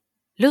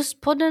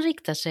Lustpodden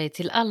riktar sig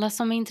till alla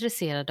som är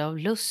intresserade av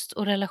lust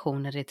och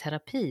relationer i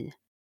terapi.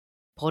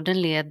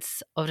 Podden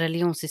leds av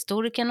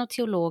religionshistorikern och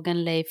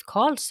teologen Leif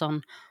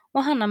Karlsson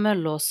och Hanna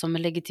Möllås som är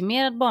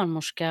legitimerad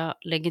barnmorska,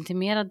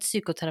 legitimerad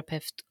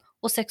psykoterapeut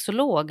och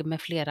sexolog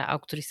med flera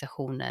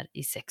auktorisationer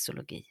i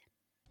sexologi.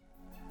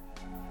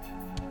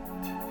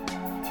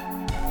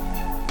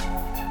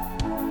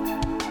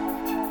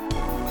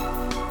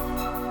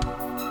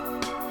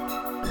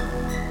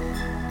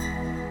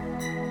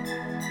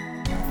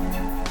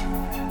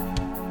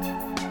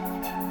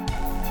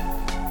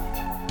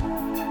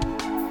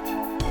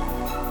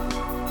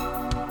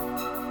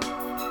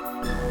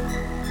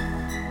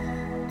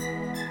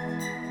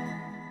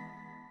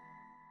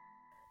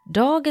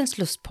 Dagens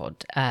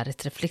lustpodd är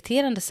ett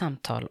reflekterande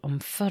samtal om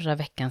förra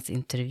veckans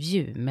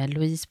intervju med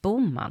Louise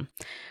Boman.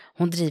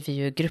 Hon driver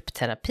ju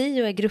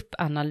gruppterapi och är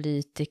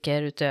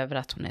gruppanalytiker utöver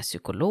att hon är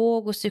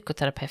psykolog och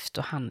psykoterapeut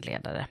och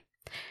handledare.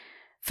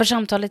 För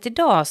samtalet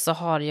idag så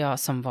har jag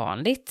som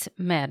vanligt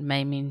med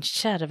mig min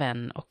kära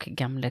vän och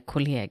gamla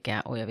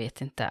kollega och jag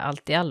vet inte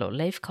allt i allo,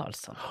 Leif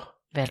Karlsson.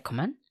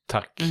 Välkommen.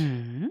 Tack.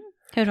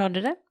 Hur har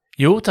du det?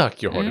 Jo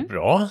tack, jag har det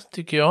bra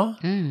tycker jag.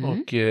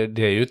 Och det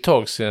är ju ett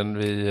tag sedan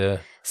vi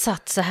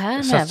satt så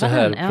här med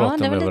varandra. Ja,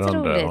 det var lite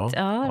varandra, roligt.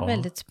 Ja,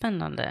 väldigt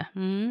spännande.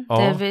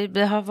 Ja.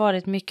 Det har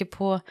varit mycket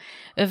på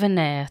över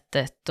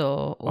nätet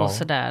och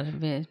sådär.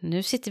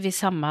 Nu sitter vi i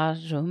samma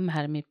rum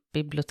här i mitt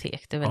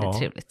bibliotek. Det är väldigt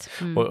trevligt.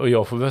 Och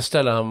jag får väl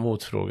ställa en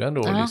motfrågan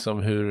då.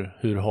 Liksom,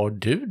 hur har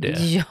du det?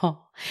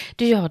 Ja,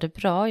 du gör det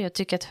bra. Jag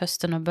tycker att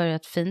hösten har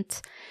börjat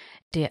fint.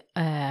 Det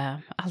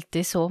är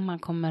alltid så. Man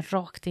kommer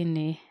rakt in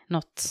i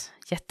något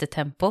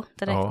jättetempo.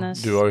 Det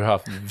räknas. Du har ju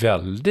haft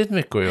väldigt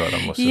mycket att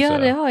göra måste jag säga. Ja,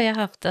 det har jag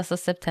haft. Alltså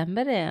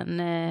september är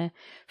en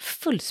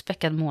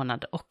fullspäckad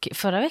månad. Och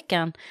förra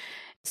veckan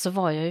så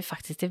var jag ju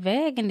faktiskt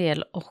iväg en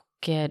del och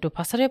då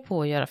passade jag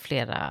på att göra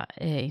flera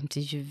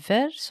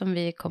intervjuer som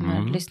vi kommer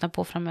att lyssna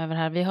på framöver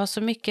här. Vi har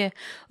så mycket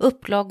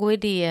upplag och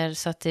idéer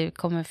så att det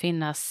kommer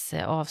finnas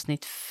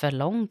avsnitt för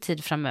lång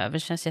tid framöver. Det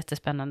känns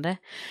jättespännande.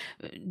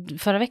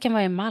 Förra veckan var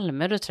jag i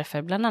Malmö och då träffade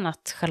jag bland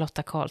annat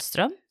Charlotta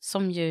Karlström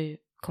som ju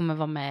kommer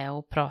vara med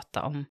och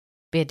prata om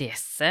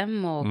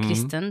BDSM och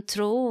kristen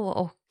tro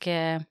och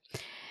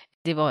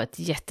det var ett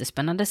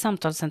jättespännande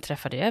samtal. Sen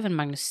träffade jag även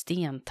Magnus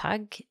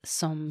Stentagg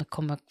som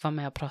kommer att vara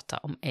med och prata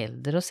om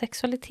äldre och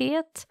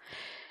sexualitet.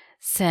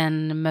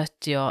 Sen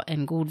mötte jag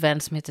en god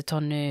vän som heter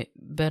Tony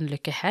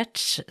Bönlycke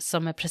Hertz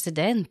som är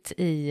president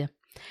i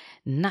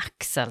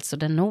NAX, alltså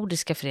den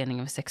nordiska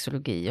föreningen för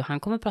sexologi. Och han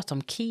kommer att prata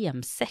om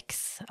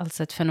kemsex,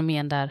 alltså ett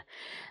fenomen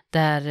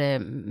där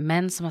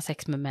män som har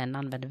sex med män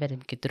använder väldigt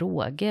mycket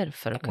droger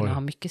för att kunna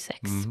ha mycket sex.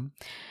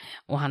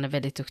 Och han är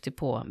väldigt duktig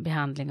på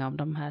behandling av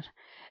de här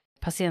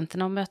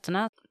patienterna och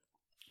mötena.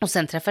 Och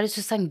sen träffade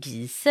Susanne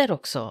Gieser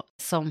också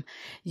som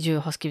ju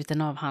har skrivit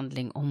en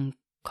avhandling om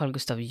Carl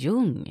Gustav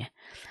Jung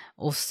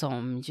och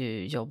som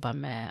ju jobbar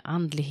med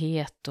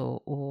andlighet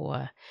och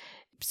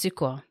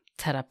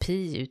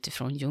psykoterapi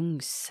utifrån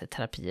Jungs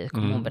terapier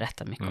kommer hon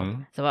berätta mycket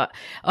om.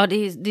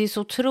 Det är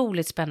så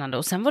otroligt spännande.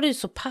 Och sen var det ju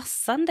så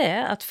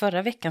passande att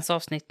förra veckans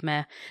avsnitt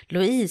med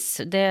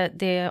Louise,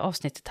 det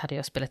avsnittet hade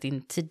jag spelat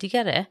in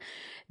tidigare.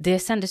 Det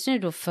sändes ju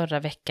då förra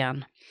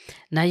veckan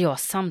när jag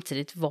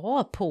samtidigt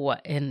var på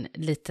en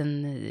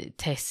liten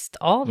test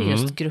av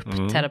just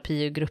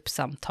gruppterapi och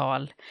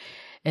gruppsamtal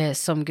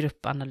som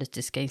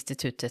Gruppanalytiska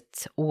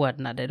institutet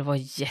ordnade. Det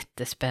var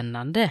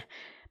jättespännande.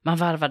 Man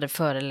varvade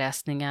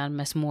föreläsningar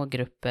med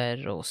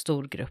smågrupper och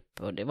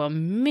storgrupper och det var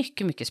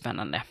mycket, mycket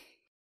spännande.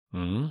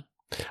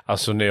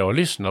 Alltså när jag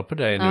lyssnar på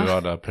dig nu,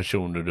 alla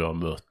personer du har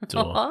mött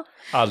och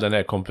all den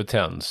här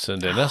kompetensen,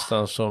 det är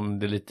nästan som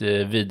det är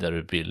lite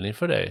vidareutbildning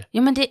för dig.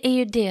 Ja, men det är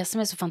ju det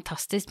som är så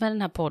fantastiskt med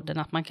den här podden,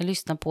 att man kan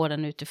lyssna på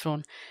den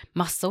utifrån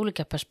massa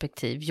olika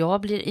perspektiv.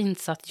 Jag blir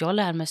insatt, jag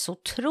lär mig så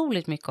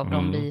otroligt mycket av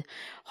dem vi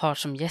har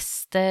som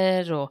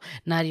gäster och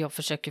när jag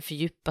försöker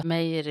fördjupa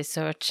mig i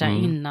researcha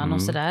innan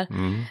och sådär.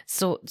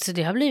 Så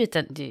det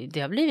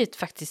har blivit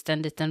faktiskt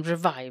en liten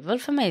revival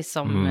för mig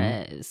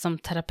som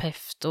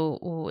terapeut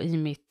och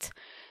i mitt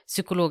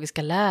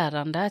psykologiska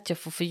lärande, att jag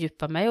får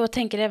fördjupa mig. Och jag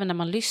tänker även när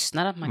man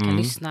lyssnar, att man kan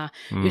lyssna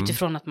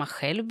utifrån att man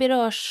själv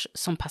berörs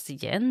som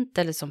patient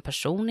eller som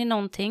person i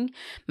någonting.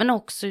 Men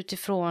också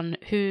utifrån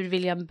hur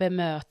vill jag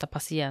bemöta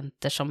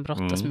patienter som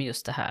brottas med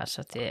just det här.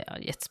 Så att det är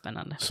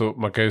jättespännande. Så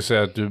man kan ju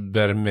säga att du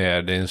bär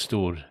med dig en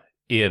stor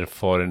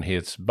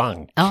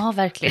erfarenhetsbank. Ja,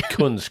 verkligen. En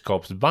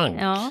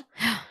kunskapsbank. Ja.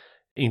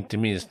 Inte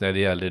minst när det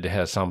gäller det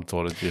här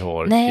samtalet vi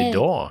har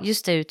idag.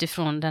 Just det,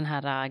 utifrån den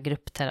här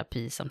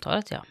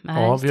gruppterapisamtalet, ja. Vi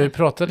har ju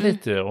pratat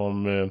lite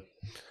om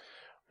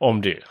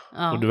det.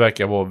 Ja. Och du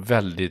verkar vara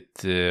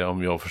väldigt,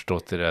 om jag har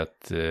förstått det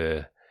rätt,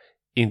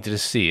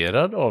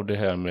 intresserad av det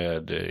här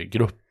med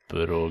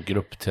grupper och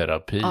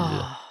gruppterapi.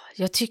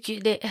 Jag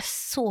tycker det är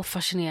så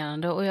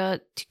fascinerande och jag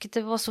tycker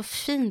det var så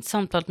fint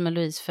samtal med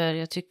Louise för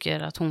jag tycker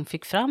att hon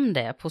fick fram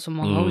det på så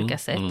många olika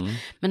sätt.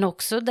 Men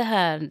också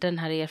den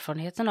här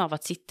erfarenheten av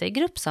att sitta i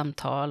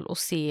gruppsamtal och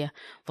se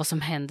vad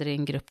som händer i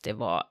en grupp, det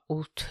var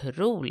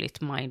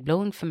otroligt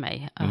mindblowing för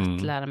mig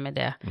att lära mig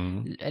det,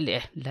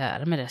 eller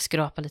lära mig det,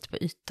 skrapa lite på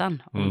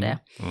ytan om det.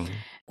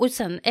 Och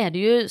sen är det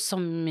ju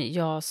som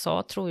jag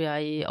sa tror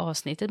jag i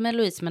avsnittet med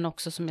Louise, men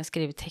också som jag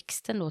skrev i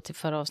texten då till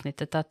förra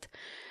avsnittet, att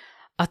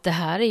det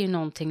här är ju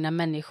någonting när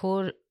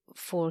människor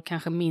får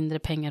kanske mindre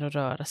pengar att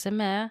röra sig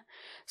med,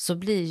 så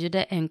blir ju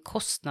det en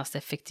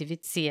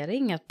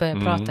kostnadseffektivisering att börja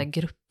prata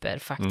grupper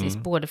faktiskt,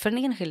 både för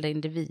den enskilda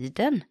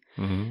individen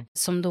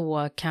som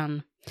då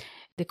kan,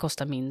 det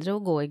kostar mindre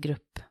att gå i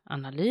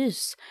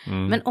gruppanalys.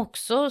 Men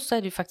också så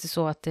är det ju faktiskt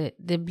så att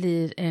det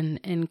blir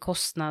en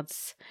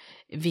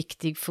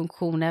kostnadsviktig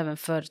funktion även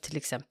för till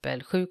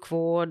exempel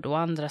sjukvård och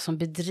andra som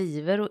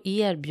bedriver och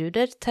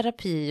erbjuder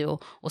terapi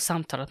och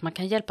samtal, att man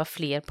kan hjälpa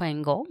fler på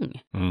en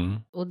gång.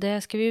 Och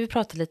det ska vi ju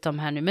prata lite om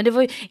här nu. Men det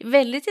var ju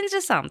väldigt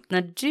intressant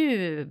när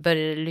du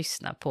började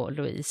lyssna på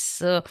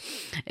Louise.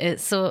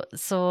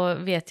 Så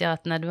vet jag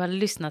att när du hade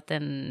lyssnat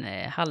en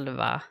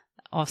halva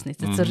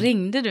avsnittet så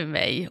ringde du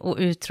mig och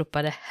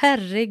utropade: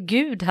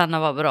 herregud Hanna,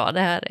 vad bra det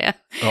här är.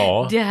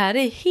 Ja. Det här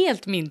är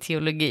helt min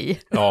teologi.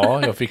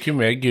 Ja, jag fick ju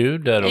med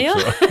Gud där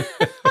också.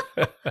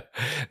 Ja.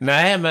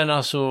 Nej, men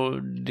alltså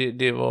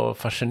det var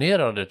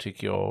fascinerande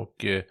tycker jag,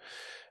 och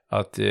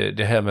att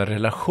det här med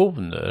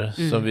relationer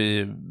som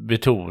vi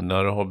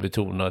betonar och har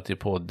betonat i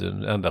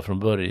podden ända från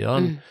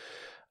början,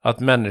 att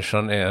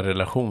människan är en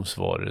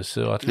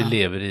relationsvarelse och att vi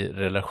lever i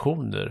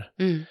relationer.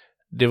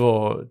 Det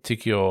var,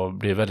 tycker jag,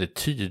 blev väldigt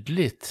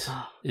tydligt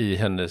i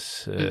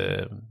hennes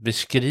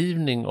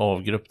beskrivning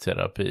av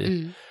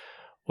gruppterapi.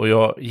 Och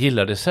jag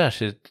gillade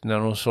särskilt när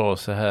hon sa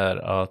så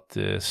här att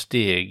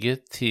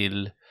steget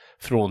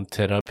från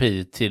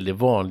terapi till det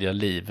vanliga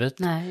livet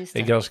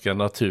är ganska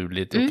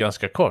naturligt och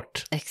ganska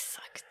kort.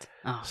 Exakt.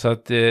 Ja. Så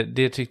att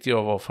det tyckte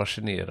jag var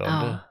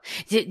fascinerande.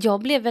 Ja.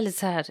 Jag blev väldigt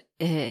så här...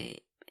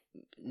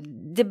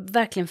 det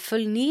verkligen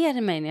föll ner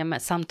i mig när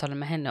jag samtalade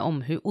med henne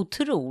om hur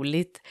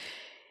otroligt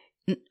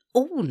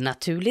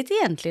onaturligt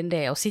egentligen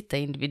det är att sitta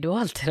i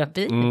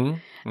individualterapi.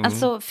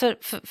 Alltså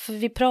för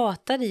vi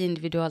pratar i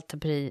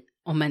individualterapi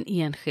om en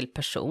enskild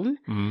person,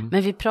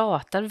 men vi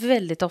pratar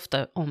väldigt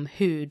ofta om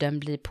hur den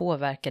blir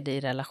påverkad i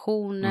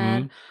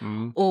relationer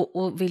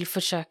och vill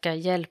försöka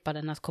hjälpa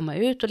den att komma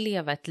ut och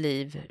leva ett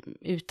liv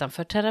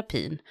utanför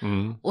terapin.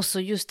 Och så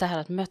just det här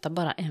att möta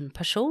bara en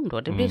person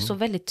då, det blev så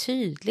väldigt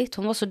tydligt.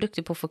 Hon var så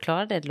duktig på att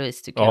förklara det,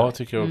 Louise, tycker jag. Ja,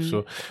 tycker jag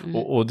också.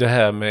 Och det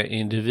här med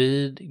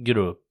individ,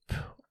 grupp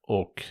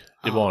och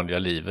det vanliga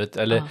livet,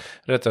 eller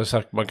rättare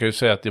sagt, man kan ju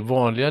säga att det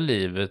vanliga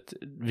livet,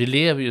 vi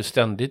lever ju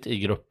ständigt i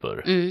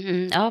grupper.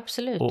 Ja,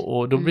 absolut.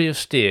 Och då blir ju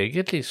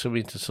steget liksom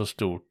inte så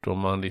stort om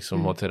man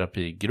liksom har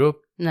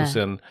terapigrupp. Och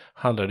sen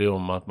handlar det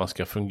om att man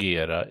ska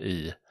fungera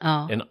i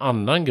en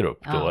annan grupp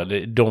då,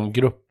 eller de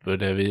grupper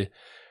där vi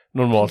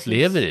normalt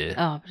lever i.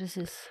 Ja,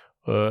 precis.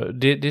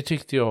 Det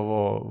tyckte jag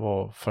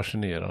var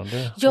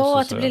fascinerande.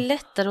 Ja, att det blir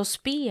lättare att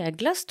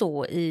speglas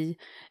då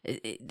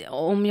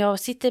om jag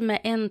sitter med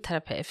en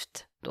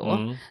terapeut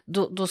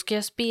då ska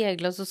jag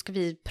spegla, och så ska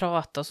vi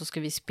prata och så ska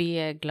vi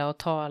spegla och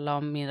tala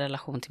om min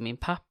relation till min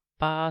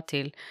pappa,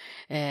 till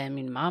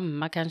min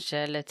mamma kanske,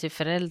 eller till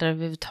föräldrar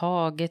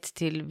överhuvudtaget,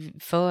 till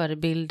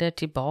förebilder,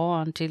 till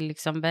barn, till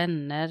liksom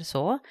vänner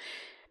så.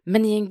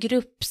 Men i en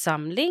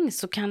gruppsamling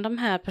så kan de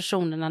här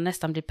personerna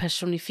nästan bli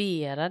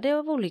personifierade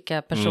av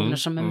olika personer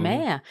som är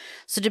med.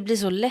 Så det blir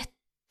så lätt,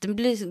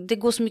 det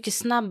går så mycket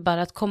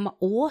snabbare att komma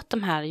åt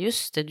de här.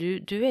 Just det,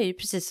 du är ju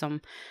precis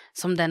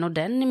som den och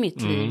den i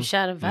mitt liv.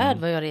 Kära värld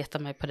vad jag retar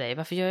mig på dig,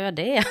 varför gör jag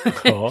det?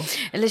 Ja.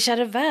 Eller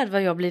kära värld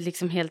vad jag blir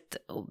liksom helt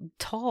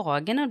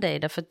tagen av dig,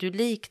 därför att du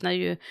liknar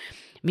ju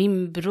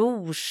min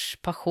brors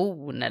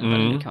passion eller vad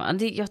det nu kan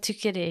vara. Jag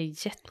tycker det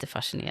är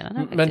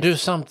jättefascinerande. Men faktiskt. Du,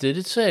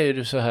 samtidigt så är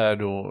det så här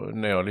då,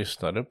 när jag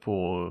lyssnade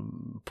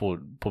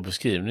på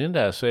beskrivningen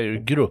där, så är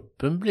ju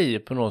gruppen blir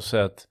på något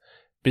sätt,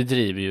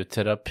 bedriver ju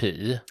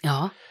terapi.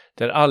 Ja.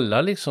 Där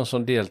alla liksom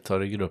som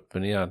deltar i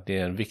gruppen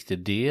egentligen är en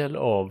viktig del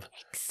av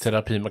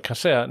terapi. Man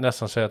kan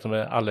nästan säga att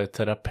alla är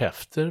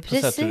terapeuter på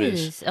sätt och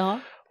vis. Ja.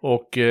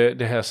 Och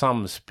det här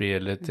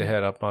samspelet, det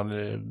här att man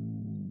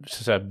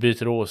så att säga,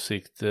 byter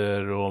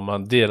åsikter och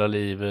man delar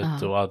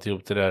livet och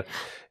alltihop det där.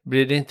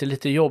 Blir det inte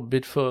lite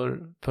jobbigt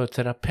för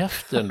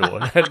terapeuten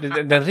då?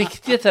 Den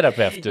riktiga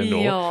terapeuten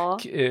då?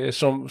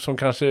 Som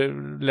kanske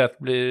lätt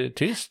blir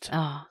tyst?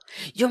 Ja,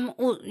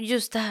 och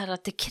just det här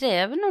att det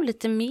kräver nog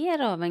lite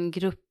mer av en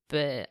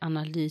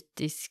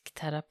gruppanalytisk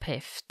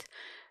terapeut.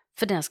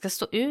 För den ska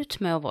stå ut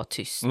med att vara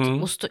tyst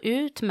och stå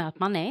ut med att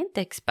man är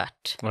inte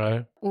expert.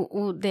 Nej.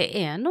 Och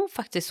det är nog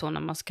faktiskt så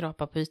när man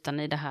skrapar på ytan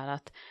i det här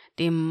att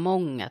det är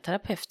många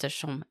terapeuter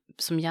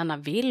som gärna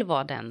vill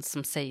vara den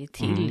som säger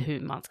till hur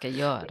man ska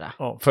göra.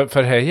 Ja,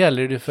 för här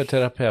gäller det för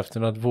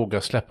terapeuten att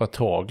våga släppa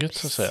taget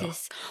så att säga.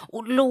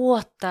 Och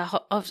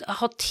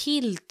ha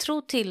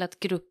tilltro till att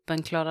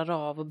gruppen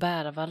klarar av att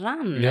bära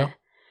varann. Ja.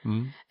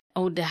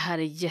 Och det här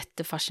är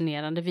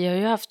jättefascinerande. Vi har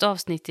ju haft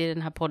avsnitt i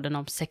den här podden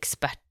om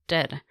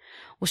sexperter.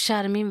 Och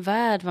kär min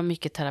värld vad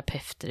mycket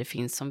terapeuter det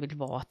finns som vill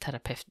vara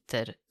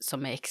terapeuter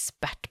som är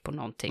expert på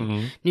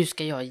någonting. Nu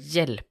ska jag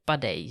hjälpa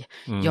dig.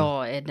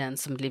 Jag är den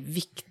som blir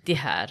viktig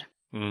här.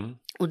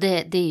 Och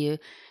det är ju...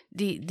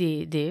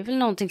 Det är väl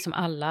någonting som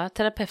alla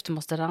terapeuter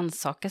måste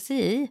rannsaka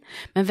sig i.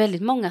 Men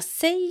väldigt många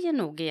säger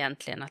nog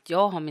egentligen att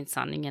jag har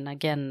minsann ingen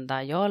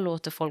agenda. Jag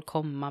låter folk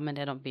komma med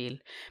det de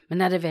vill. Men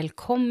när det väl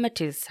kommer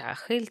till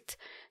särskilt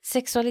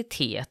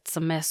sexualitet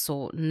som är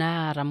så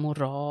nära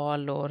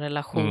moral och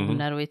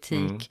relationer och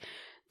etik.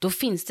 Då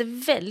finns det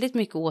väldigt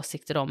mycket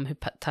åsikter om hur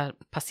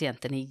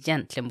patienten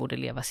egentligen borde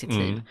leva sitt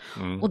liv.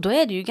 Och då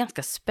är det ju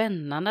ganska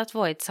spännande att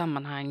vara i ett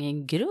sammanhang i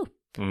en grupp.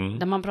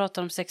 Där man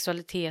pratar om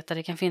sexualitet, där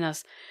det kan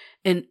finnas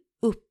en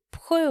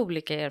uppsjö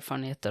olika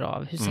erfarenheter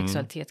av hur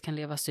sexualitet kan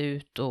levas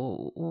ut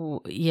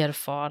och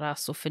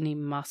erfaras och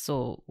förnimmas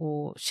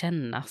och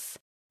kännas.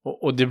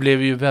 Och det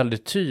blev ju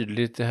väldigt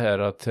tydligt det här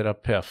att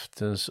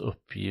terapeutens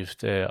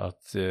uppgift är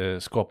att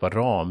skapa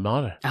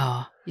ramar.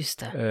 Ja, just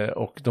det.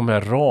 Och de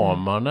här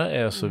ramarna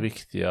är så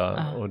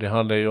viktiga och det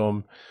handlar ju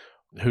om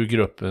hur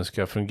gruppen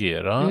ska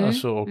fungera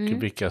alltså, och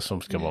vilka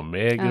som ska vara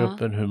med i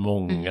gruppen, hur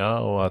många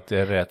och att det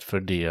är rätt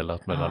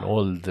fördelat mellan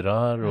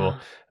åldrar och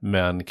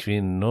män,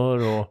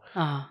 kvinnor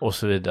och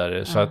så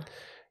vidare. Så att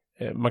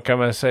man kan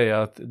väl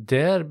säga att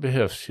där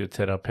behövs ju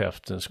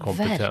terapeutens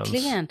kompetens.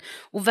 Verkligen.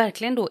 Och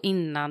verkligen då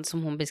innan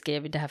som hon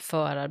beskrev i det här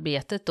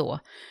förarbetet då.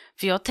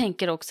 För jag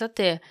tänker också att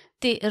det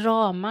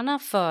ramarna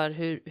för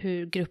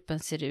hur gruppen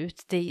ser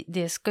ut,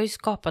 det ska ju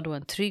skapa då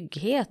en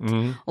trygghet.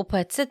 Och på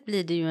ett sätt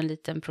blir det ju en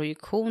liten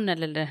projektion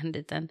eller en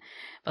liten,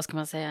 vad ska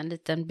man säga, en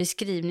liten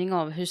beskrivning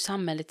av hur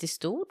samhället i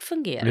stort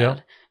fungerar. Ja.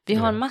 Vi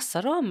har en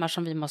massa ramar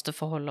som vi måste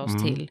förhålla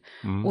oss till.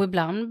 Och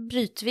ibland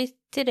bryter vi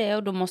till det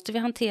och då måste vi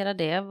hantera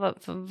det.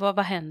 Vad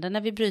händer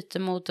när vi bryter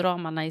mot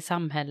ramarna i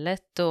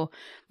samhället? Och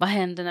vad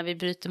händer när vi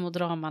bryter mot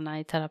ramarna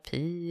i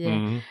terapi?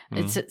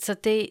 Så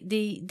att det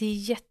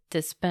är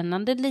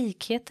jättespännande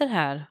likheter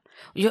här.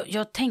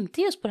 Jag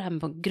tänkte just på det här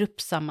med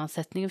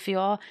gruppsammansättningen.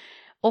 För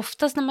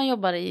oftast när man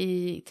jobbar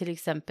till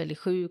exempel i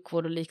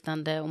sjukvård och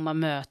liknande och man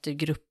möter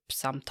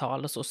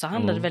gruppsamtal och så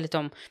handlar det väldigt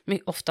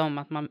ofta om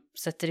att man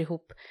sätter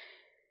ihop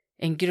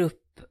en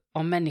grupp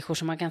av människor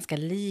som har ganska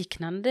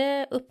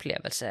liknande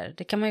upplevelser.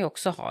 Det kan man ju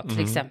också ha. Till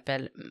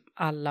exempel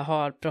alla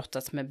har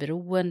brottats med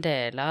beroende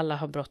eller alla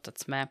har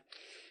brottats med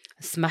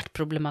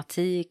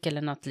smärtproblematik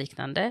eller något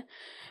liknande.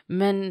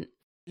 Men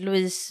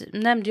Louise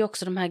nämnde ju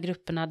också de här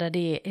grupperna där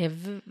det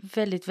är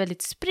väldigt,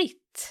 väldigt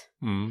spritt.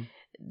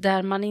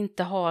 Där man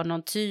inte har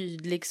någon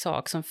tydlig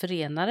sak som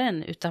förenar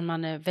en utan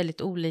man är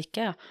väldigt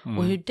olika.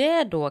 Och hur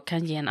det då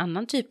kan ge en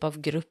annan typ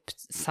av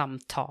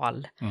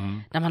gruppsamtal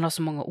när man har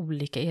så många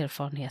olika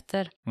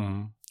erfarenheter.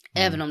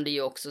 Även om det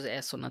ju också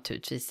är så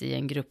naturligtvis i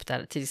en grupp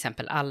där till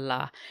exempel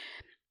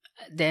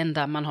det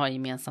enda man har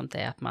gemensamt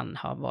är att man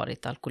har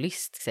varit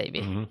alkoholist, säger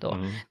vi.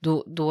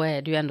 Då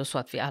är det ju ändå så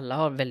att vi alla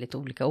har väldigt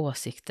olika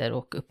åsikter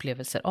och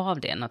upplevelser av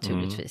det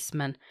naturligtvis.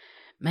 Men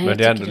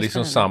det är ändå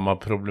liksom samma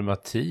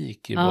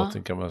problematik i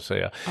botten kan man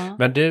säga. Ja.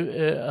 Men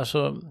du,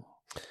 alltså,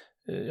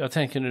 jag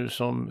tänker nu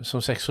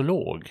som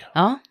sexolog.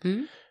 Ja.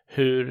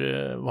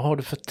 Vad har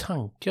du för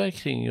tankar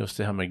kring just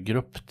det här med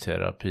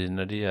gruppterapi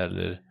när det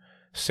gäller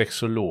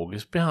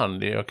sexologisk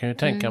behandling? Jag kan ju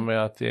tänka mig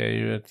att det är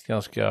ju ett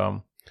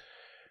ganska,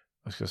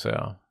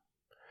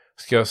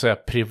 ska jag säga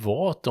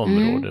privat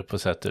område på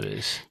sätt och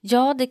vis.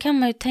 Ja, det kan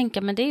man ju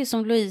tänka, men det är ju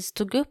som Louise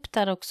tog upp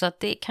där också att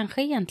det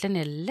kanske egentligen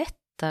är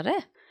lättare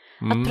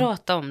att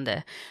prata om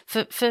det.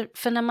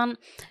 För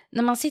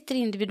när man sitter i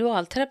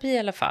individualterapi i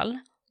alla fall,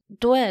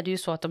 då är det ju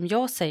så att om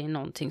jag säger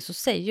någonting så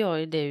säger jag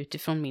ju det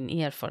utifrån min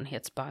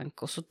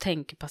erfarenhetsbank och så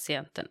tänker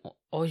patienten,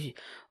 oj,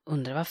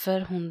 undrar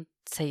varför hon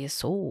säger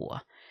så.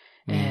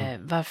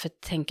 Varför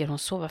tänker hon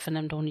så? Varför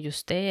nämnde hon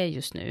just det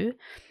just nu?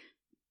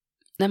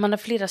 När man har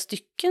flera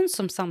stycken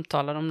som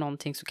samtalar om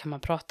någonting så kan man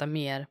prata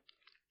mer.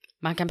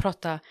 Man kan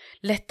prata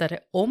lättare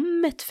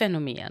om ett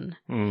fenomen.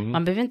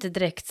 Man behöver inte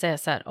direkt säga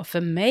så här,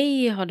 för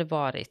mig har det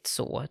varit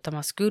så. Utan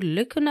man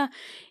skulle kunna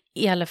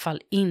i alla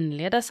fall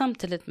inleda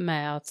samtidigt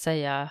med att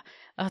säga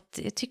att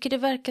jag tycker det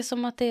verkar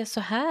som att det är så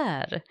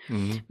här.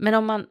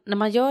 Men när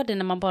man gör det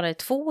när man bara är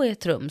två i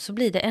ett rum så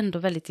blir det ändå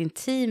väldigt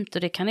intimt.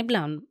 Och det kan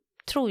ibland,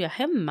 tror jag,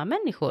 hämma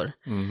människor.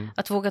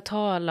 Att våga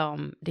tala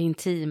om det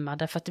intima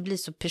därför att det blir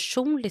så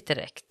personligt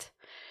direkt.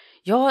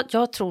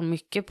 Jag tror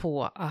mycket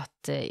på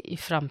att i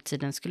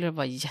framtiden skulle det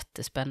vara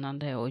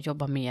jättespännande att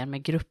jobba mer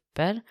med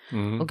grupper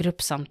och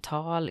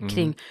gruppsamtal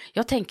kring.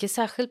 Jag tänker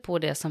särskilt på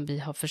det som vi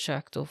har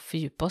försökt att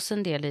fördjupa oss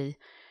en del i,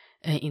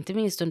 inte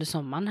minst under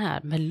sommaren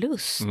här, med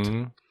lust.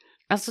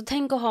 Alltså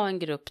tänk att ha en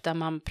grupp där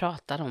man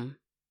pratar om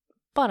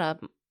bara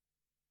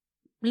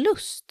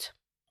lust.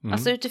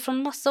 Alltså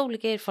utifrån massa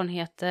olika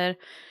erfarenheter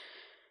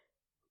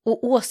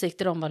och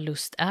åsikter om vad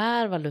lust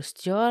är, vad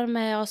lust gör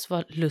med oss,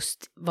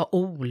 vad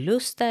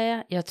olust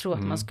är. Jag tror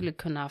att man skulle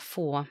kunna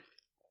få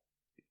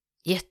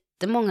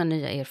jättemånga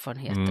nya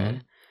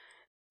erfarenheter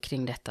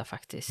kring detta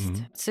faktiskt.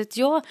 Så att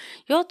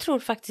jag tror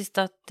faktiskt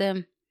att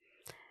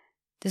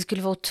det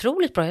skulle vara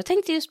otroligt bra. Jag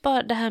tänkte just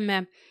bara det här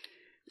med,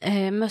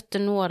 mötte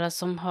några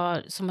som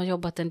har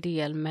jobbat en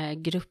del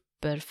med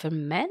grupper för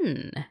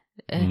män.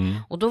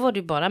 Och då var det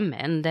ju bara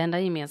män. Det enda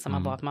gemensamma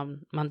var att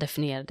man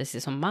definierade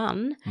sig som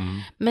man.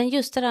 Men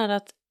just det där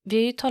att vi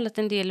har ju talat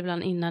en del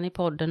ibland innan i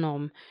podden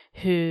om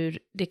hur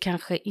det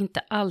kanske inte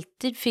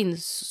alltid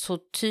finns så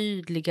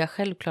tydliga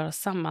självklara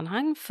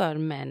sammanhang för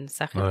män,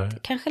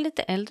 särskilt kanske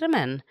lite äldre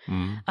män,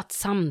 att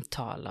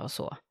samtala och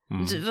så.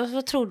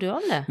 Vad tror du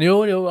om det?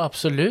 Jo,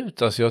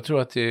 absolut. Alltså, jag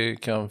tror att det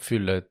kan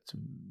fylla ett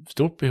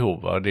stort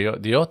behov.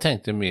 Det jag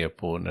tänkte mer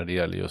på när det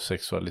gäller just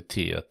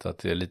sexualitet, att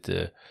det är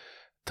lite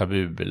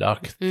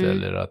tabubelagt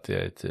eller att det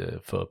är lite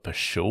för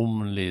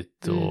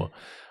personligt och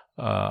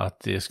att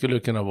det skulle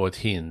kunna vara ett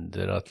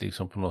hinder att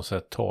liksom på något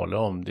sätt tala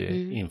om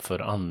det inför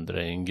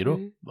andra i en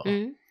grupp.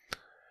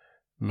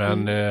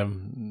 Men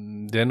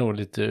det är nog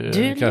lite,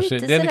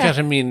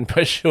 kanske min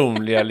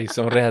personliga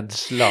liksom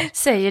rädsla.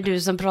 Säger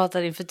du som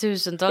pratar inför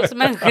tusentals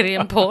människor i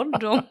en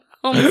podd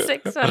om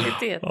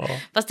sexualitet. Ja.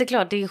 Fast det är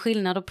klart, det är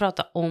skillnad att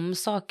prata om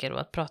saker och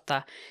att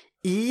prata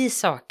i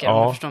saker. Om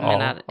jag förstår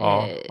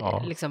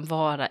menar. Liksom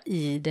vara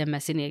i det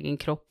med sin egen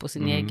kropp och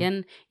sin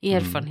egen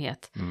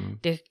erfarenhet.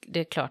 Det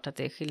är klart att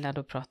det är skillnad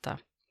att prata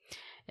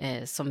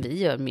som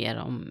vi gör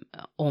mer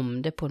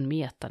om det på en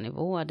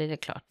metanivå, det är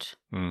klart.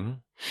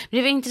 Men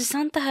det var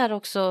intressant det här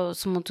också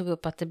som hon tog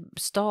upp, att det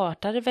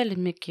startade väldigt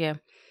mycket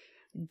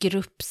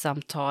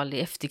gruppsamtal i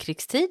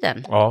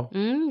efterkrigstiden. Ja.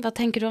 Vad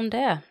tänker du om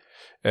det?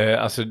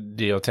 Alltså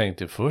det jag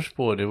tänkte först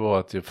på, det var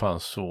att det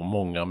fanns så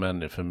många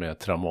människor med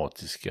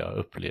traumatiska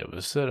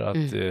upplevelser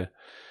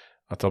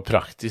att av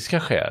praktiska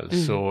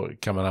skäl så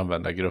kan man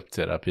använda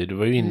gruppterapi. Du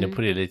var ju inne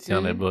på det lite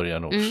grann i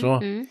början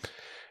också.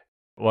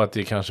 Och att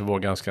det kanske var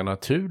ganska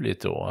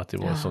naturligt då, att det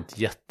var ett sånt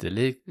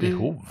jättelikt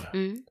behov.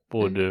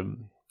 Både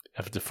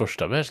efter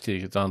första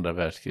världskriget och andra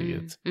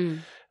världskriget.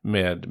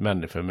 Med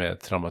människor med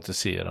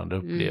traumatiserande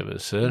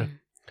upplevelser.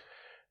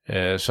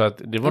 Så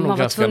att det var nog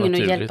ganska naturligt. Man var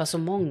tvungen att hjälpa så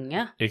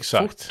många.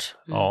 Exakt, fort.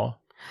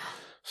 Ja.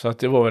 Så att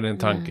det var väl en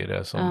tanke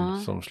där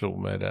som slog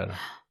mig där.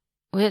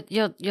 Och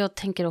jag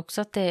tänker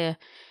också att det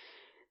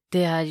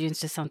är ju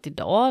intressant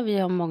idag. Vi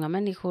har många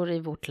människor i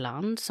vårt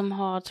land som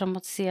har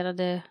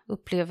traumatiserade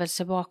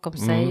upplevelser bakom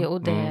sig.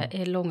 Och det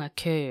är långa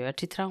köer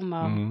till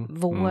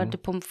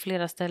traumavård på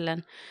flera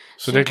ställen.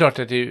 Så det är klart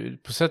att det är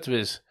på sätt och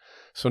vis,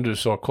 som du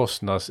sa,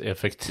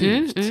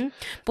 kostnadseffektivt.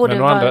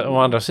 Men å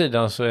andra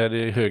sidan så är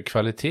det hög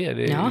kvalitet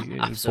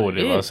på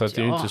det. Va? Så att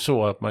det är ju inte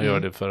så att man gör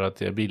det för att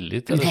det är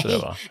billigt. Eller så,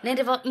 va? Nej,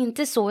 det var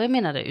inte så jag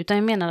menade. Utan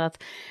jag menar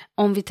att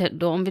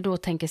om vi då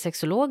tänker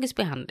sexologisk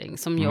behandling,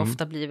 som ju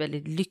ofta blir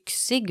väldigt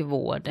lyxig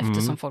vård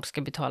eftersom folk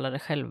ska betala det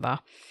själva,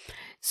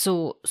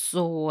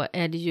 så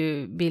är det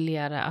ju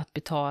billigare att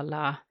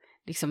betala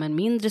liksom en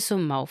mindre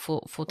summa och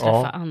få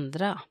träffa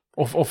andra.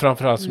 Och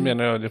framförallt så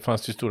menar jag det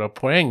fanns ju stora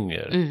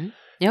poänger.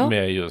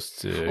 Med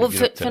just och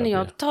för när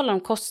jag talar om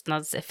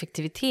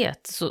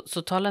kostnadseffektivitet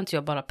så talar inte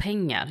jag bara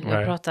pengar.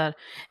 Jag pratar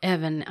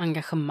även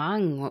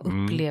engagemang och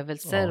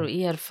upplevelser och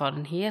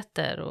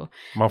erfarenheter. Och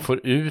man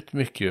får ut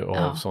mycket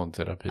av sån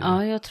terapi.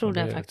 Ja, jag tror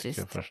det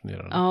faktiskt.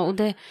 Ja, och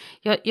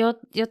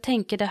jag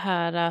tänker det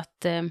här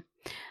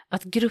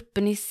att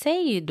gruppen i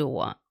sig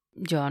då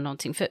gör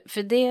någonting.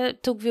 För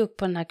det tog vi upp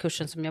på den här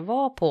kursen som jag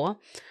var på.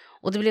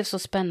 Och det blev så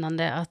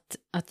spännande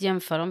att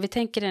jämföra. Om vi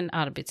tänker en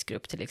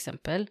arbetsgrupp till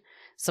exempel,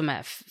 som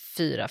är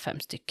 4-5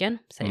 stycken,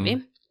 säger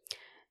vi.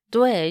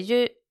 Då är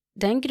ju,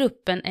 den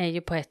gruppen är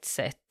ju på ett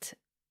sätt,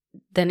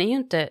 den är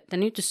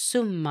ju inte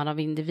summan av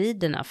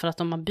individerna. För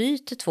att om man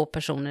byter 2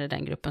 personer i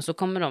den gruppen så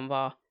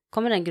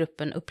kommer den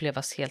gruppen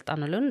upplevas helt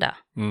annorlunda.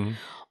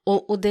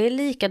 Och det är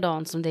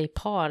likadant som det är i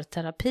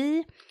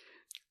parterapi.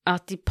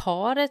 Att i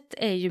paret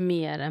är ju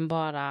mer än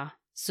bara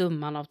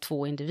summan av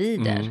 2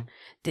 individer.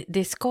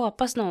 Det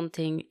skapas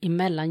någonting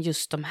emellan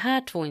just de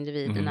här 2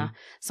 individerna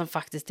som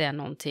faktiskt är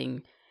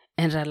någonting,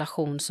 en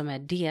relation som är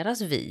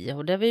deras vi.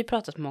 Och det har vi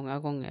pratat många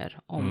gånger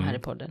om här i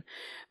podden.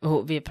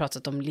 Och vi har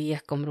pratat om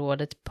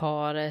lekområdet,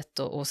 paret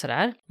och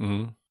sådär.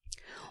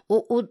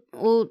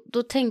 Och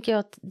då tänker jag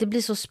att det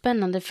blir så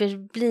spännande, för det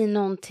blir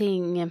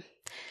någonting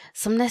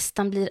som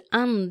nästan blir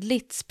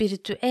andligt,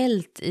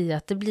 spirituellt, i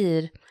att det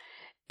blir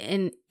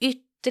en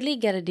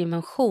ytterligare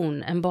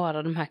dimension än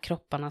bara de här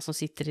kropparna som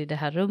sitter i det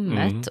här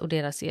rummet och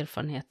deras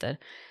erfarenheter.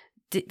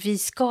 Vi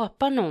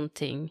skapar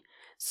någonting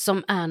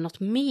som är något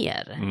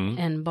mer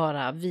än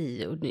bara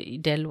vi. Och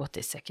det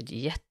låter säkert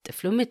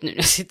jätteflummigt nu när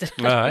jag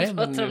sitter här och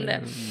pratar om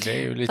det. Det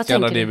är ju lite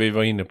grann det vi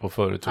var inne på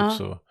förut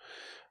också.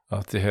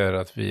 Att det här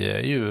att vi är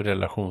ju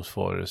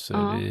relationsvarelser.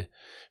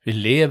 Vi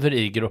lever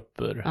i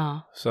grupper.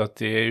 Så att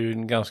det är ju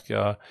en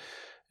ganska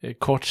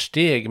kort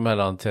steg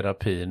mellan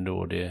terapin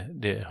då,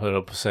 det hör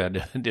jag på att säga,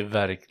 det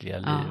verkliga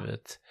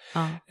livet.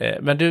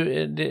 Men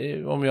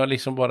du, om jag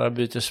liksom bara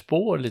byter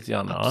spår lite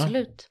grann.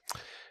 Absolut.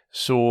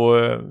 Så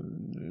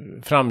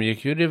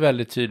framgick ju det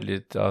väldigt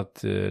tydligt att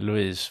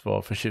Louise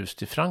var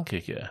förtjust i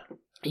Frankrike.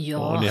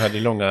 Ja. Och ni hade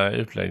långa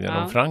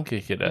utläggningar om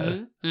Frankrike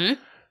där.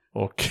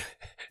 Och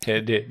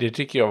det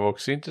tycker jag var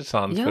också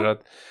intressant för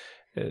att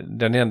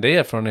Den enda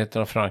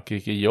erfarenheten av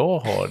Frankrike jag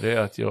har, det är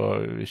att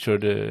jag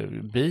körde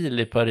bil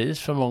i Paris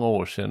för många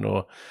år sedan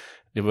och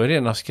det var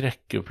rena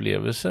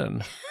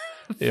skräckupplevelsen.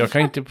 Jag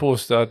kan inte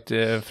påstå att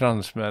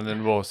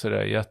fransmännen var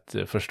sådär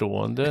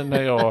jätteförstående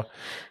när jag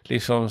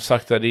liksom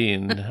saktade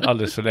in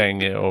alldeles för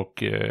länge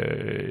och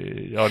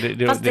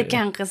Fast det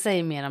kanske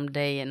säger mer om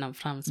dig än om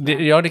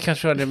fransmän. Ja, det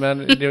kanske var det,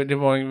 men det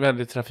var en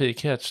väldigt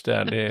trafikhets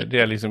där. Det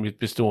är liksom mitt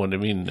bestående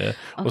minne.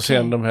 Okay. Och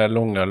sen de här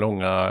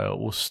långa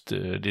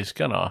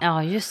ostdiskarna.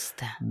 Ja, just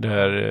det.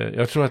 Där,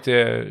 jag tror att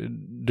det är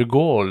de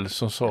Gaulle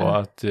som sa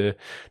att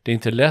det är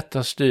inte lätt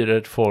att styra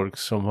ett folk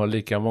som har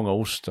lika många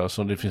ostar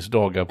som det finns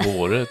dagar på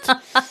året.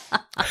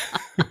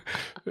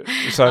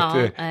 Så att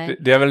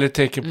det är väl ett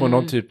tecken på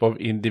någon typ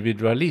av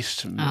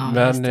individualism. Ja,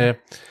 men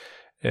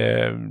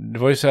det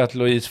var ju så att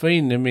Louise var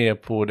inne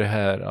med på det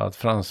här att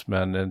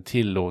fransmännen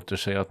tillåter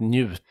sig att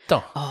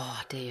njuta.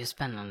 Det är ju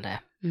spännande.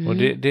 Och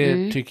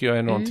det tycker jag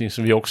är någonting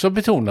som vi också har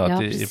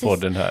betonat i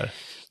podden här.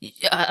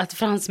 Ja, att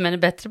fransmän är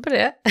bättre på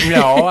det?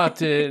 Ja,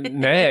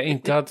 nej,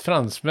 inte att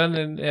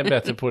fransmän är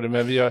bättre på det,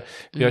 men vi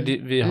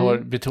har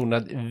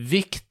betonat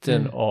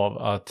vikten av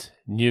att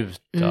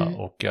njuta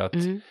och att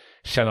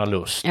känna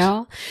lust.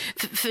 Ja,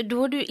 för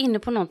då är du inne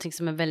på någonting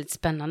som är väldigt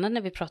spännande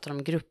när vi pratar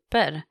om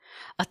grupper.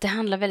 Att det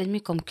handlar väldigt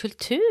mycket om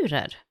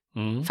kulturer,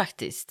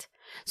 faktiskt.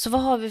 Så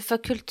vad har vi för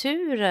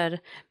kulturer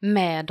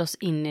med oss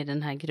in i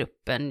den här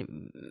gruppen?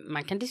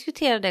 Man kan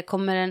diskutera det.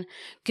 Kommer en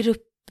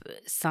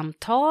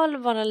gruppsamtal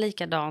vara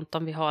likadant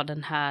om vi har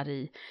den här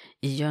i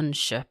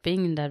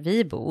Jönköping där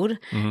vi bor?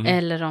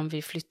 Eller om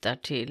vi flyttar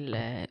till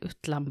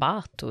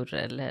Utlanbator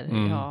eller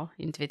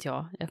inte vet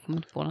jag kommer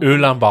inte på något.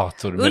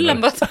 Ulanbator.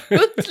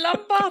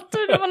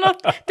 Utlanbator, det var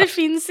något, det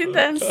finns inte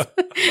ens.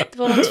 Det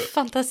var något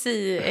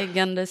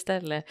fantasieggande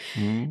ställe.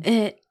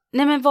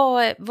 Nej, men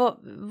vad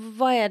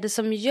är det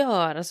som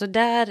gör? Alltså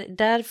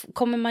där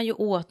kommer man ju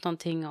åt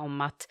någonting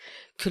om att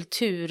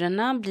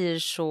kulturerna blir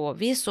så,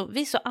 vi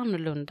är så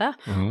annorlunda.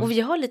 Och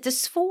vi har lite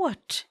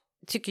svårt,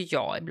 tycker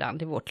jag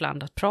ibland i vårt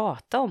land, att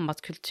prata om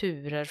att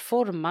kulturer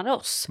formar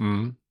oss.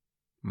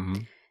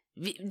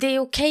 Det är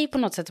okej på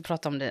något sätt att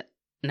prata om det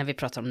när vi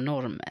pratar om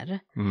normer.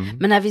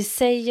 Men när vi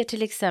säger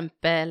till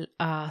exempel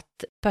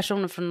att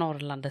personer från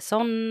Norrland är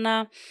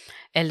såna,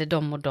 eller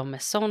de och de är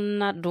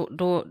såna,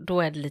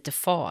 då är det lite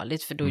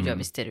farligt, för då gör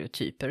vi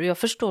stereotyper. Och jag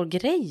förstår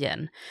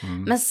grejen.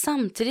 Men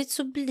samtidigt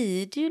så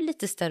blir det ju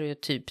lite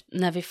stereotypt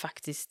när vi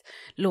faktiskt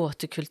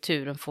låter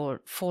kulturen få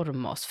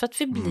forma oss. För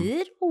att vi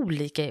blir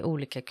olika i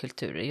olika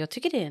kulturer. Jag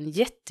tycker det är en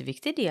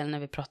jätteviktig del när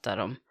vi pratar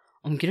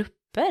om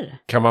grupper.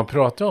 Kan man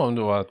prata om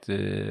då att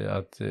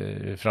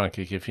i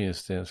Frankrike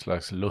finns det en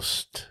slags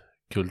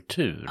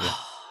lustkultur?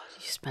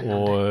 Spännande.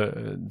 Och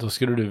då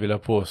skulle du vilja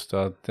påstå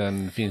att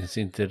den finns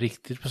inte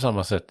riktigt på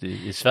samma sätt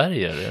i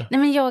Sverige, eller? Nej,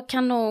 men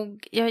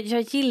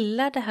jag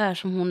gillar det här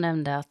som hon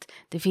nämnde, att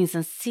det finns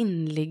en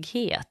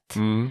sinnlighet.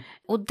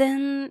 Och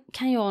den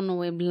kan jag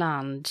nog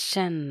ibland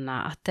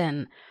känna att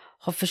den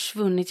har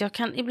försvunnit. Jag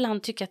kan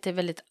ibland tycka att det är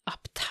väldigt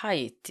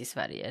uptight i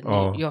Sverige.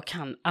 Jag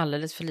kan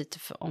alldeles för lite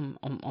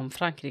om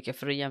Frankrike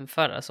för att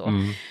jämföra så.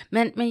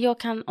 Men jag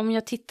kan, om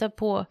jag tittar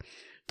på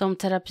de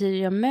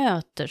terapier jag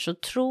möter, så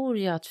tror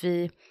jag att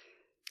vi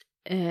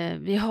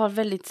har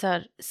väldigt så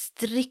här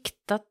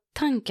strikta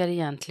tankar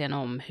egentligen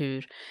om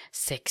hur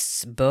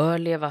sex bör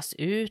levas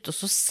ut. Och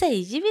så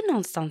säger vi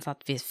någonstans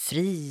att vi är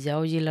fria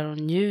och gillar att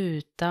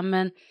njuta,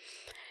 men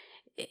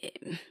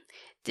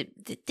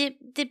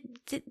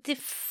det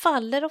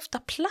faller ofta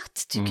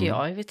platt, tycker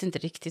jag. Jag vet inte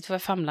riktigt vad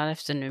jag famlar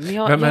efter nu.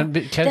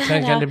 Men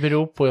kan det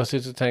bero på, jag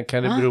sitter och tänker,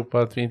 kan det bero på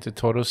att vi inte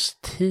tar oss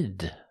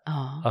tid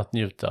att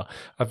njuta?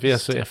 Att vi är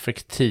så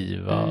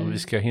effektiva, vi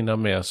ska hinna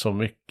med så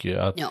mycket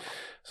att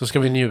så ska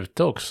vi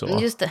njuta också.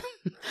 Just det.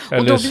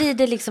 Och då blir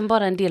det liksom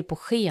bara en del på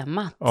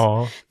schemat.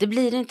 Det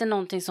blir inte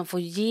någonting som får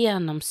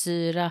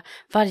genomsyra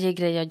varje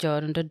grej jag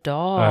gör under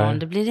dagen.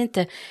 Det blir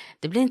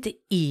inte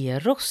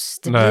eros.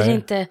 Det blir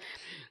inte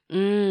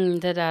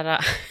det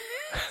där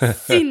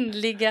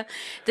sinnliga,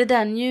 det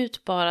där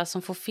njutbara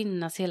som får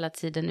finnas hela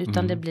tiden,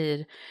 utan det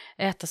blir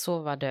äta,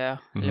 sova, dö,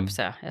 eller på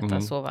säga,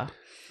 äta, sova.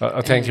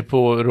 Jag tänker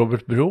på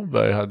Robert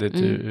Broberg hade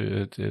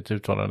ett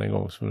uttalande en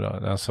gång som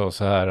han sa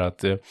så här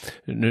att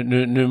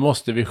nu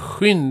måste vi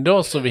skynda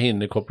oss så vi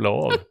hinner koppla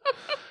av.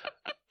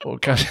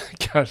 Och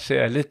kanske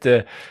är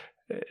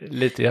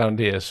lite grann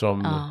det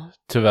som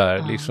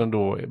tyvärr liksom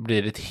då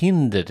blir ett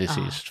hinder till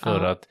sist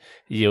för att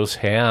ge oss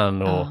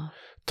hän och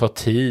ta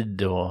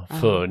tid och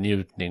för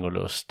njutning och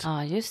lust.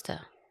 Ja, just det.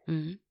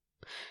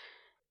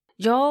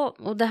 Ja,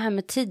 och det här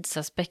med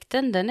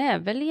tidsaspekten, den är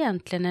väl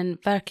egentligen en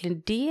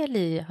verkligen del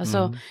i,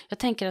 alltså jag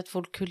tänker att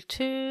vår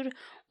kultur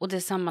och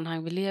det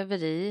sammanhang vi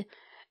lever i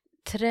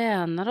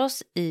tränar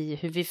oss i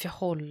hur vi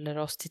förhåller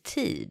oss till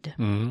tid.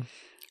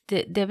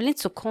 Det är väl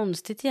inte så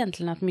konstigt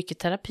egentligen att mycket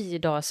terapi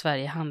idag i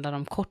Sverige handlar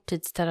om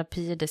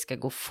korttidsterapi. Det ska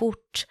gå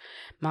fort.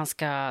 Man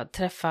ska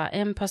träffa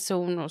en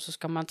person och så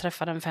ska man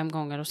träffa den 5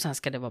 gånger och sen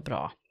ska det vara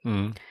bra.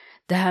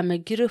 Det här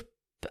med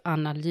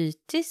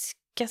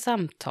gruppanalytiska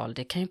samtal,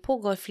 det kan ju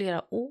pågå i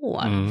flera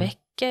år,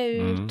 vecka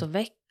ut och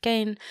vecka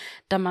in,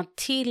 där man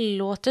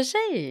tillåter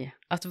sig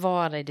att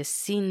vara i det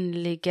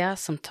sinnliga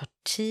som tar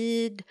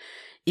tid,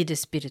 i det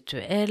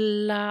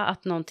spirituella,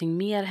 att någonting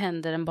mer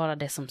händer än bara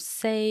det som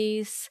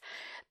sägs,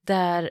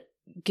 där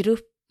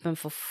gruppen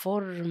får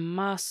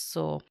formas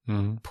och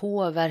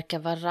påverka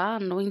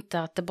varann, och inte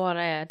att det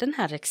bara är den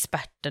här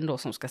experten då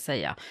som ska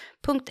säga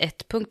punkt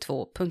 1, punkt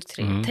 2, punkt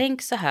 3,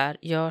 tänk så här,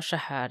 gör så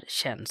här,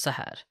 känn så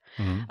här.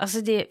 Alltså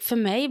för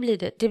mig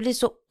blir det blir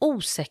så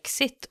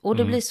osexigt och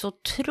det blir så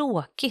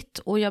tråkigt,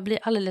 och jag blir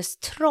alldeles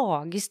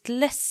tragiskt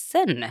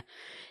ledsen.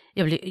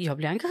 Jag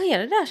blir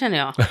engagerad där, känner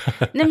jag.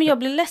 Nej, men jag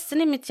blir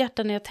ledsen i mitt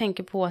hjärta när jag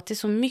tänker på att det är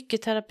så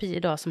mycket terapi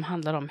idag som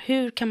handlar om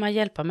hur kan man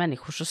hjälpa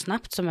människor så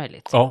snabbt som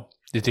möjligt. Ja,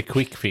 lite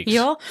quick fix.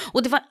 Ja,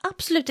 och det var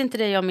absolut inte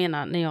det jag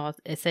menar när jag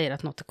säger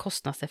att något är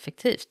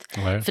kostnadseffektivt.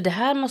 Nej. För det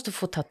här måste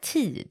få ta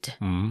tid.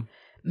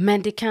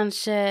 Men det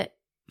kanske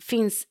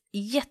finns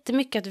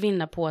jättemycket att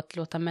vinna på att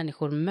låta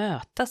människor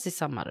mötas i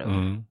samma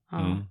rum.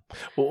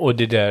 Och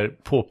det där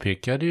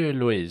påpekade ju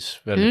Louise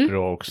väldigt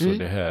bra också,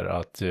 det här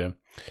att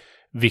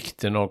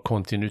vikten av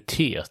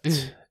kontinuitet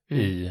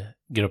i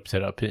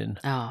gruppterapin.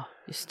 Ja,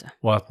 just det.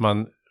 Och att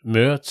man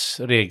möts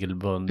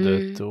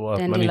regelbundet och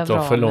att man inte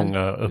har för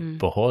långa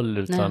uppehåll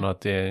utan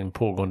att det är en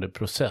pågående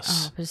process.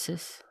 Ja,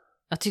 precis.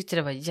 Jag tyckte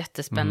det var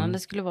jättespännande. Det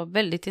skulle vara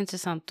väldigt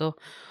intressant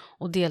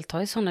att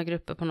delta i sådana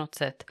grupper på något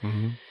sätt.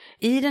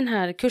 I den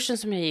här kursen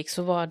som jag gick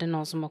så var det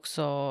någon som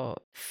också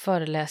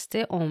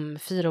föreläste om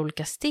 4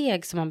 olika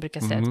steg som man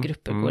brukar säga att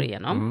grupper går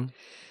igenom.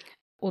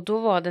 Och då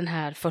var den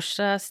här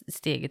första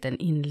steget en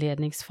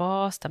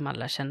inledningsfas där man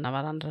lär känna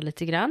varandra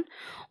lite grann.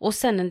 Och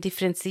sen en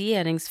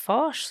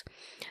differentieringsfas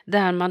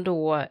där man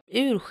då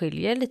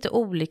urskiljer lite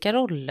olika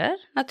roller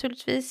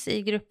naturligtvis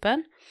i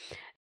gruppen.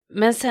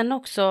 Men sen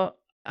också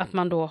att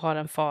man då har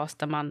en fas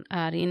där man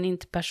är i en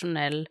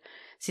interpersonell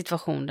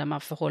situation där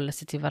man förhåller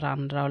sig till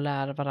varandra och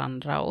lär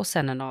varandra, och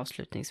sen en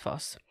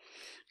avslutningsfas.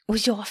 Och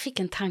jag fick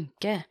en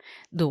tanke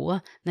då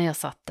när jag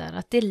satt där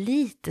att det är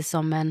lite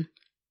som en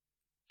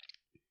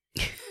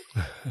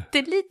det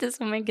är lite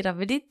som en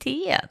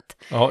graviditet.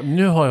 Ja,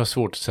 nu har jag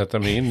svårt att sätta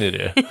mig in i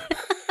det.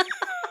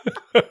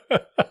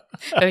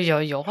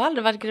 Jag har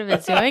aldrig varit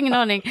gravid så jag har ingen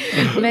aning.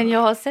 Men jag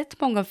har sett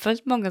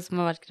följt många som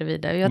har varit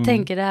gravida. Och jag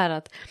tänker det här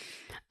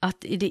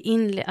att i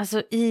det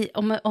alltså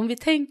om vi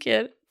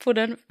tänker på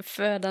den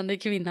födande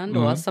kvinnan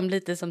då som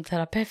lite som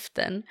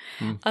terapeuten.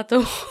 Att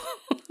hon,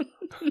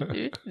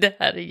 det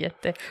här är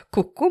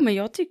jättekoko, men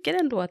jag tycker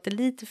ändå att det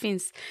lite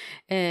finns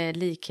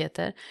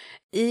likheter.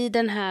 I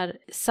den här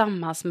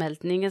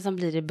sammansmältningen som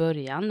blir i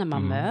början när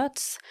man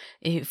möts,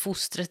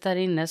 fostret där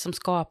inne som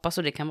skapas,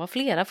 och det kan vara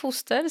flera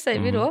foster säger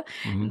vi då,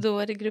 då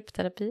är det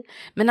gruppterapi.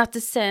 Men att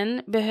det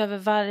sen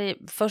behöver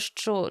först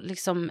så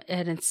liksom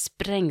är det en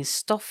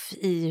sprängstoff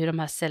i hur de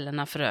här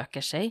cellerna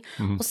förökar sig,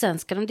 och sen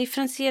ska de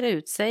differentiera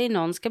ut sig,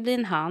 någon ska bli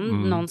en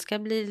hand, någon ska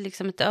bli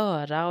liksom ett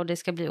öra, och det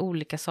ska bli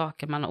olika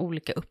saker, man har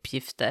olika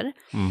uppgifter.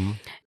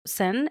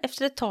 Sen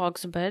efter ett tag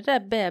så börjar det där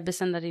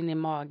bebisen där inne i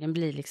magen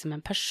bli liksom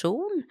en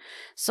person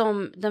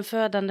som den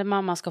födande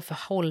mamman ska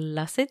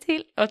förhålla sig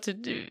till. Alltså,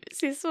 du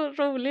ser så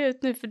rolig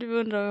ut nu för du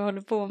undrar vad jag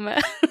håller på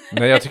med.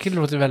 Nej, jag tycker det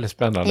låter väldigt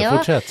spännande. Ja,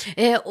 fortsätt.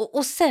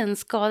 Och sen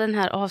ska den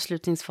här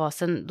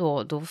avslutningsfasen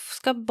då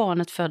ska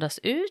barnet födas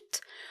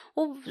ut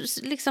och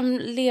liksom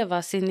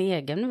leva sin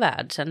egen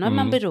värld. Sen är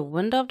man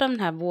beroende av de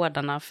här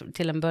vårdarna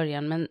till en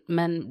början,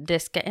 men det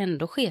ska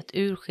ändå ske ett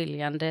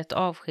urskiljande, ett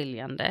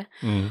avskiljande.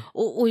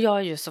 Och jag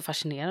är ju så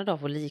fascinerad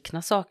av att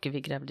likna saker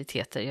vid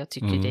graviditeter. Jag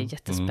tycker det är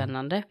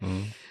jättespännande.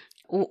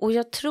 Och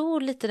jag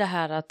tror lite det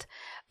här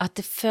att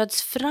det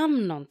föds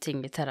fram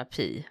någonting i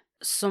terapi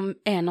som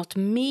är något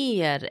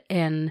mer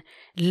än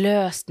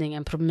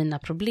lösningen på mina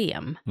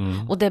problem.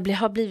 Och det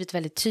har blivit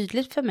väldigt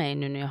tydligt för mig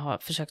nu när jag har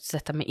försökt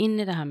sätta mig in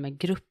i det här med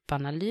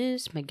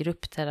gruppanalys, med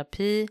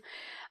gruppterapi,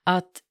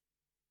 att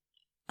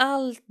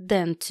all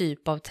den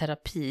typ av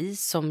terapi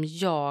som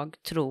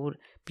jag tror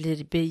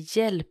blir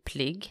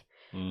behjälplig,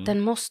 den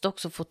måste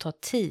också få ta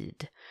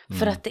tid.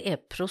 För att det är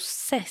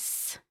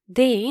process.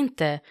 Det är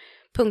inte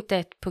punkt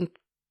 1, punkt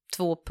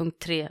 2, punkt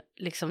 3,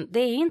 liksom, det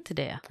är inte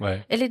det.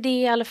 Nej. Eller det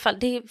är i alla fall,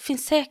 det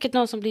finns säkert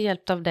någon som blir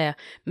hjälpt av det,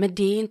 men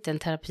det är inte en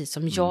terapi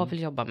som jag vill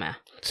jobba med.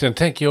 Sen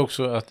tänker jag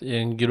också att i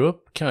en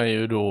grupp kan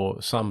ju då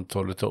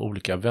samtalet ha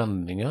olika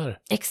vändningar.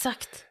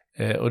 Exakt.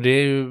 Och det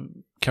är ju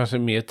kanske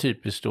mer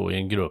typiskt då i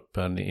en grupp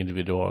än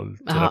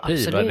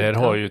individualterapi. Ja, där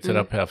har ju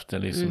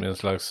terapeuten liksom en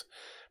slags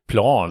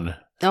plan.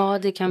 Ja,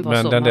 det kan vara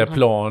men så. Men den där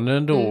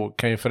planen då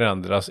kan ju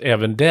förändras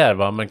även där,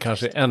 va? Men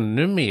kanske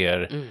ännu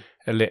mer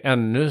eller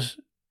ännu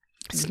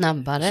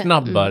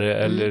snabbare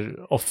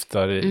eller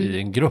oftare i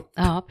en grupp.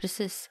 Ja,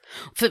 precis.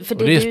 För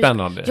det är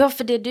spännande. Ja,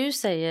 för det du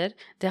säger,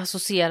 det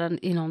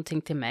associerar i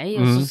någonting till mig.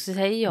 Och så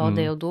säger jag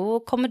det, och då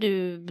kommer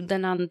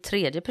den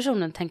tredje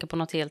personen tänka på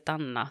något helt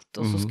annat.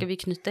 Och så ska vi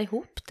knyta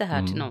ihop det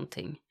här till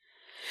någonting.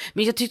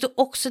 Men jag tyckte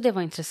också det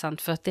var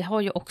intressant, för att det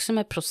har ju också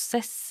med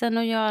processen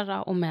att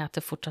göra och med att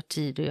det får ta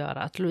tid att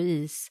göra. Att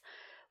Louise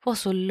var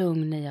så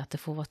lugn i att det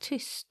får vara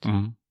tyst.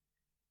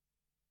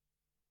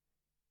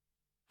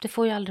 Det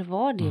får ju aldrig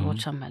vara det i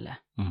vårt samhälle.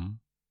 Mm.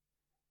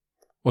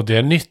 Och det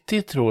är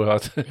nyttigt, tror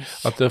jag,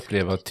 att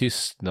uppleva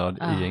tystnad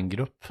i en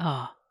grupp.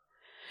 Ja.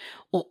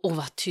 Och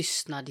vad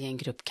tystnad i en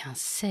grupp kan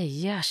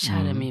säga,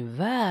 kära min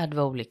värld,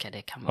 vad olika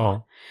det kan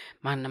vara.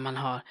 Ja. När man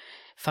har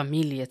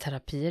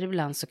familjeterapier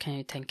ibland så kan jag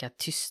ju tänka att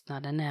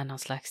tystnaden är någon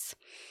slags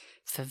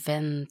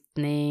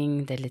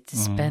förväntning, det är lite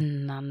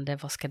spännande,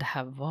 vad ska det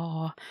här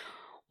vara?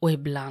 Och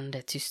ibland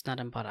är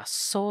tystnaden bara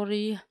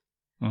sorg,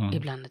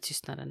 ibland är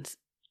tystnaden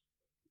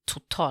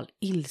total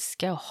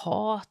ilska och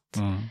hat.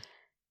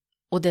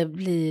 Och det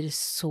blir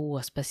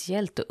så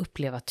speciellt att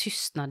uppleva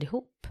tystnad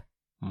ihop.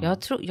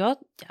 Jag tror,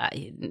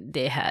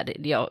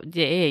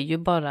 det är ju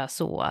bara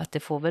så att det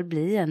får väl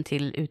bli en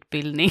till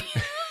utbildning.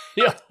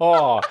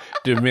 Ja,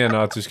 du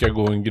menar att du ska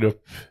gå en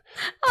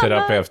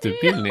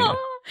gruppterapeututbildning? Ja.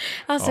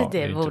 Alltså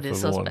det vore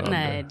så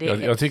spännande.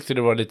 Jag tyckte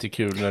det var lite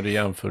kul när du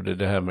jämförde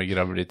det här med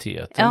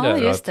graviditeten. Ja, där,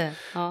 just det.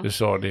 Ja. Du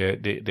sa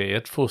det är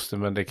ett foster,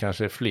 men det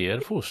kanske är fler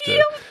foster.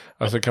 Ja.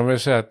 Alltså kan man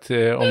säga att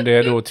om det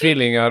är då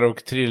tvillingar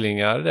och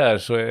trillingar där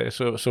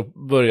så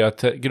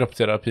börjar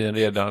gruppterapin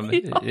redan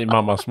i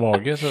mammas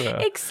mage.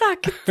 Sådär.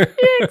 Exakt.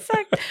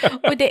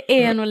 Och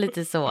det är nog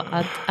lite så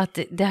att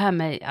det här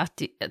med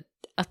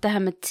att det här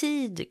med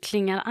tid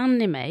klingar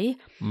an i mig,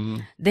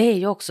 det är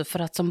ju också för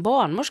att som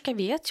barnmorska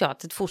vet jag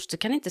att ett foster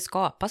kan inte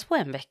skapas på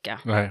en vecka.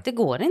 Nej. Det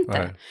går inte.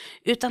 Nej.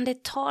 Utan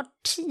det tar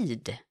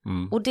tid.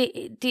 Och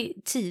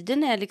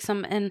tiden är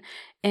liksom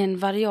en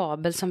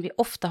variabel som vi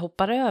ofta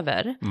hoppar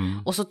över.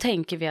 Och så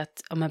tänker vi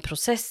att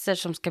processer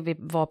som ska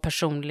vara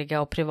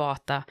personliga och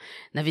privata,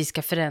 när vi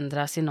ska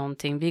förändras i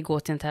någonting, vi går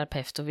till en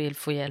terapeut och vill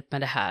få hjälp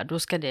med det här, då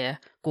ska det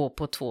gå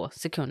på 2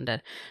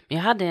 sekunder. Men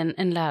jag hade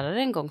en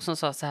lärare en gång som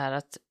sa så här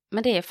att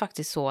men det är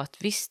faktiskt så att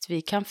visst,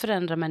 vi kan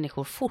förändra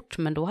människor fort,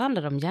 men då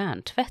handlar det om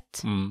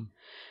hjärntvätt.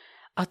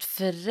 Att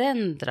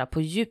förändra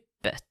på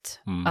djupet,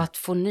 att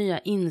få nya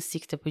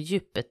insikter på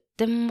djupet,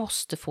 det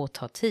måste få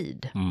ta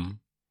tid.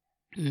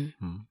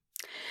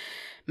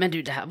 Men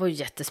du, det här var ju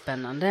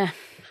jättespännande.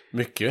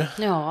 Mycket.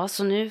 Ja,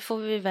 så nu får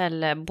vi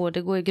väl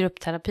både gå i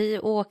gruppterapi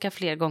och åka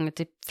fler gånger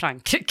till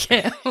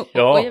Frankrike.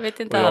 Ja, och jag vet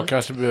inte och jag allt.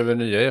 kanske behöver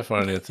nya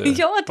erfarenheter.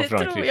 Ja, det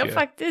tror jag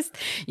faktiskt.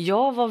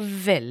 Jag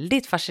var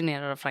väldigt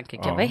fascinerad av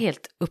Frankrike. Jag var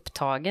helt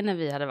upptagen när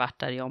vi hade varit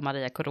där, jag och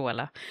Maria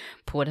Corolla,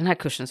 på den här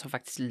kursen som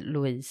faktiskt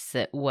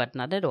Louise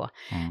ordnade då.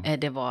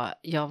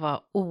 Jag var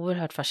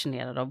oerhört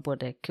fascinerad av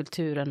både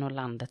kulturen och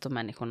landet och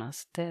människorna.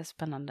 Så det är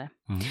spännande.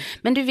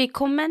 Men du, vi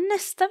kommer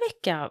nästa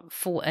vecka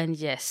få en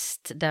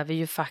gäst där vi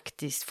ju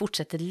faktiskt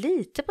fortsätter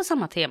lite på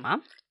samma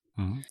tema.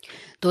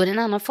 Då är det en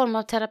annan form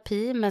av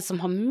terapi, men som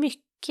har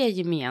mycket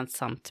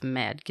gemensamt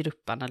med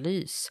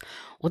gruppanalys.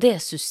 Och det är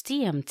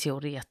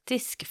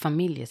systemteoretisk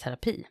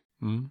familjeterapi.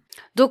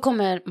 Då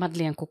kommer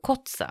Madeleine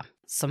Kokotsa,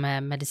 som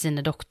är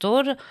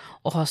medicinedoktor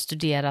och har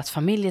studerat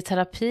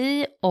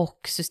familjeterapi och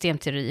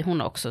systemteori.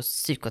 Hon är också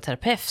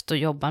psykoterapeut och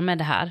jobbar med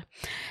det här.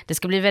 Det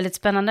ska bli väldigt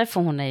spännande,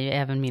 för hon är ju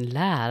även min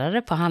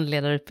lärare på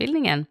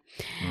handledarutbildningen.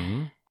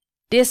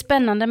 Det är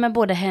spännande med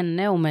både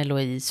henne och med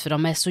Louise, för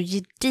de är så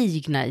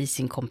gedigna i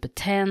sin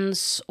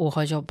kompetens och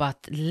har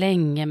jobbat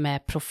länge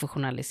med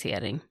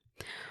professionalisering.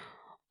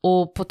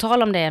 Och på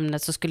tal om det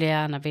ämnet så skulle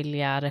jag gärna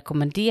vilja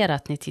rekommendera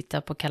att ni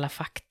tittar på Kalla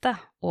fakta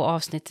och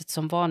avsnittet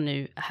som var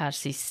nu här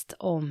sist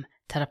om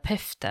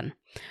terapeuten.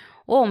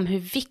 Och om hur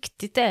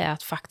viktigt det är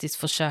att faktiskt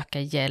få söka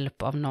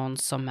hjälp av någon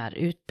som är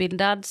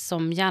utbildad,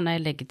 som gärna är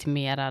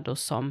legitimerad och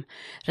som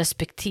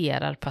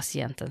respekterar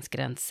patientens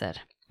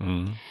gränser.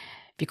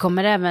 Vi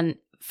kommer även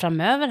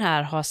framöver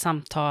här ha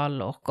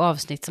samtal och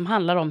avsnitt som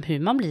handlar om hur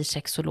man blir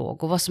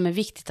sexolog och vad som är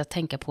viktigt att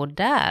tänka på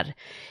där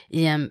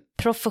i en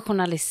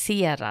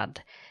professionaliserad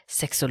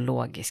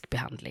sexologisk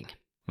behandling.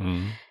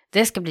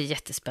 Det ska bli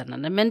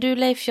jättespännande. Men du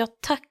Leif, jag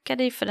tackar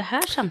dig för det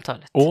här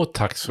samtalet.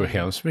 Tack så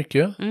hemskt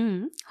mycket.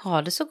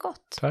 Ha det så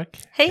gott.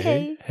 Tack.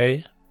 Hej.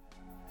 Hej.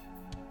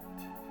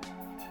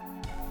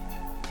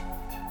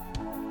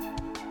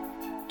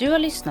 Du har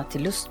lyssnat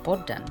till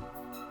Lustpodden.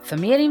 För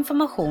mer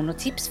information och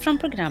tips från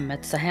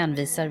programmet så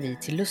hänvisar vi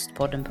till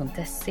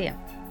lustpodden.se.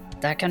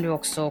 Där kan du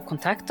också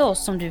kontakta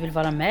oss om du vill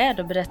vara med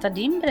och berätta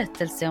din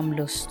berättelse om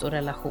lust och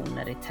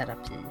relationer i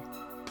terapi.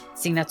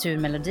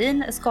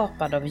 Signaturmelodin är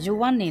skapad av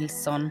Johan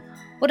Nilsson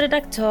och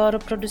redaktör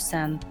och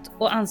producent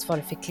och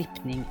ansvarig för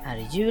klippning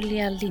är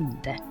Julia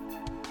Linde.